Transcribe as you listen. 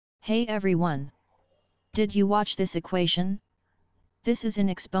Hey everyone! Did you watch this equation? This is in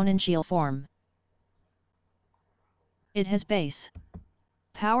exponential form. It has base,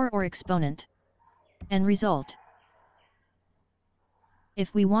 power or exponent, and result.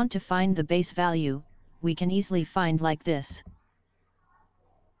 If we want to find the base value, we can easily find like this.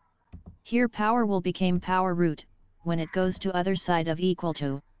 Here power will become power root, when it goes to other side of equal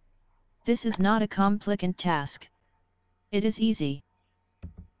to. This is not a complicated task. It is easy.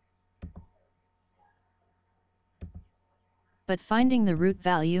 But finding the root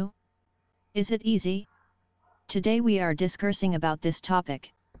value? Is it easy? Today we are discussing about this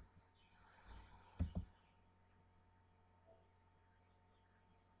topic.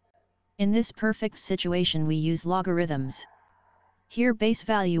 In this perfect situation we use logarithms. Here base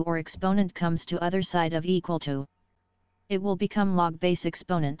value or exponent comes to other side of equal to. It will become log base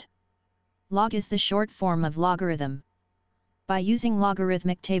exponent. Log is the short form of logarithm. By using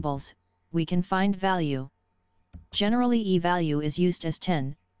logarithmic tables, we can find value. Generally e value is used as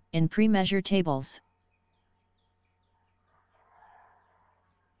 10, in pre-measure tables.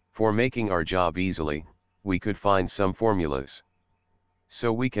 For making our job easily, we could find some formulas.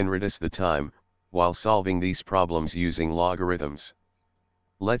 So we can reduce the time, while solving these problems using logarithms.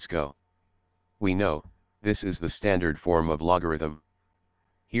 Let's go. We know, this is the standard form of logarithm.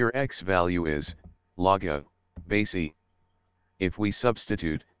 Here x value is, log a, base e. If we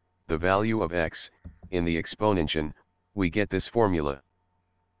substitute, the value of x, in the exponential, we get this formula.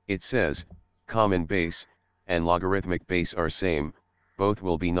 It says, common base, and logarithmic base are same, both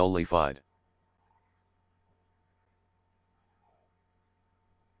will be nullified.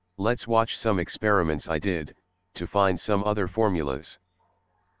 Let's watch some experiments I did, to find some other formulas.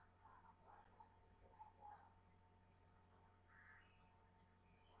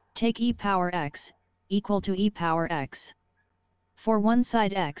 Take e power x, equal to e power x. For one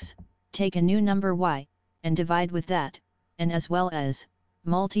side x, take a new number y, and divide with that, and as well as,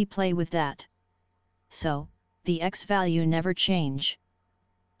 multiply with that. So, the x value never change.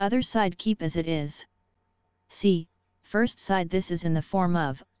 Other side keep as it is. See, first side this is in the form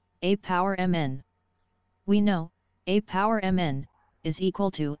of, a power mn. We know, a power mn, is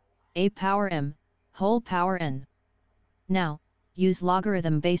equal to, a power m, whole power n. Now, use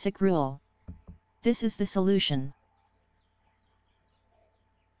logarithm basic rule. This is the solution.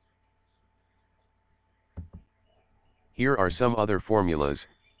 Here are some other formulas,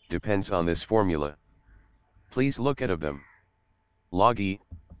 depends on this formula. Please look at of them. Log e,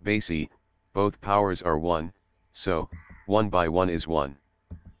 base e, both powers are 1, so, 1 by 1 is 1.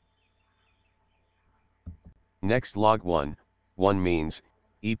 Next log 1, 1 means,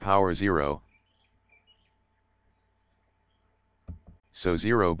 e power 0. So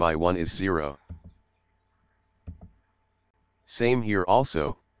 0 by 1 is 0. Same here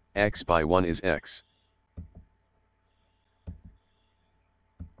also, x by 1 is x.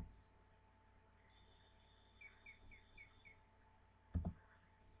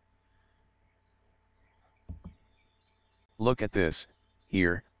 Look at this,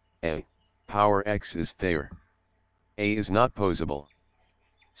 here, a, power x is there. A is not posable.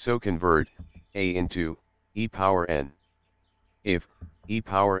 So convert, a into, e power n. If, e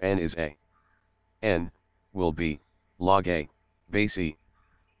power n is a, n, will be, log a, base e.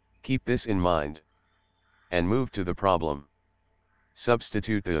 Keep this in mind. And move to the problem.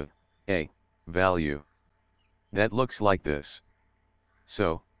 Substitute the, a, value. That looks like this.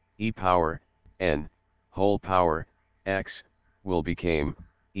 So, e power, n, whole power, x, will become,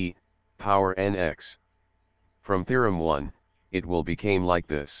 e, power nx. From theorem 1, it will become like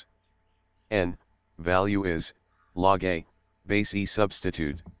this. N, value is, log a, base e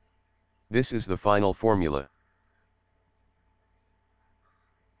substitute. This is the final formula.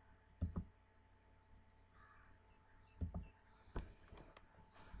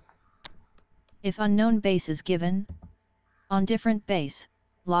 If unknown base is given, on different base,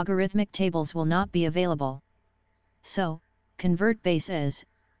 logarithmic tables will not be available. So, convert base as,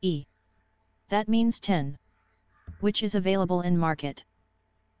 e. That means 10. Which is available in market.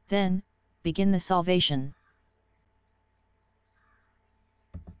 Then, begin the solvation.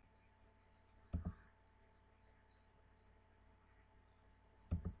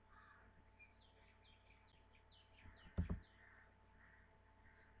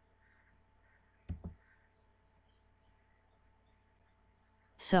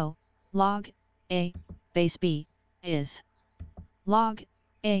 So, log a, base b, is log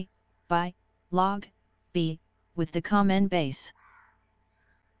a, by log b, with the common base.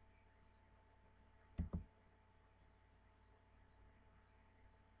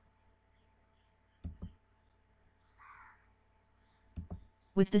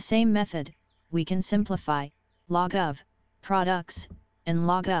 With the same method, we can simplify log of products and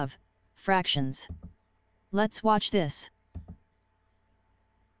log of fractions. Let's watch this.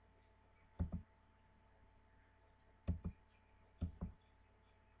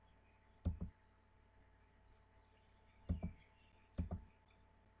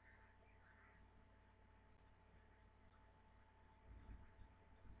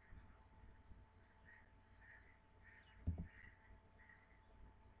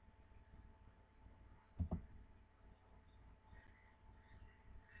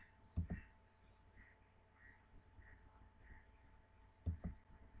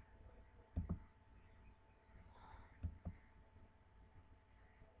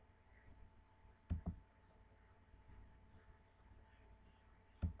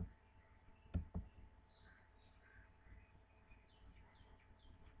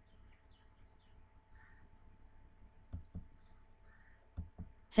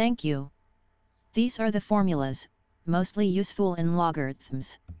 Thank you. These are the formulas, mostly useful in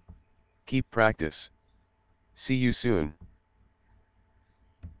logarithms. Keep practice. See you soon.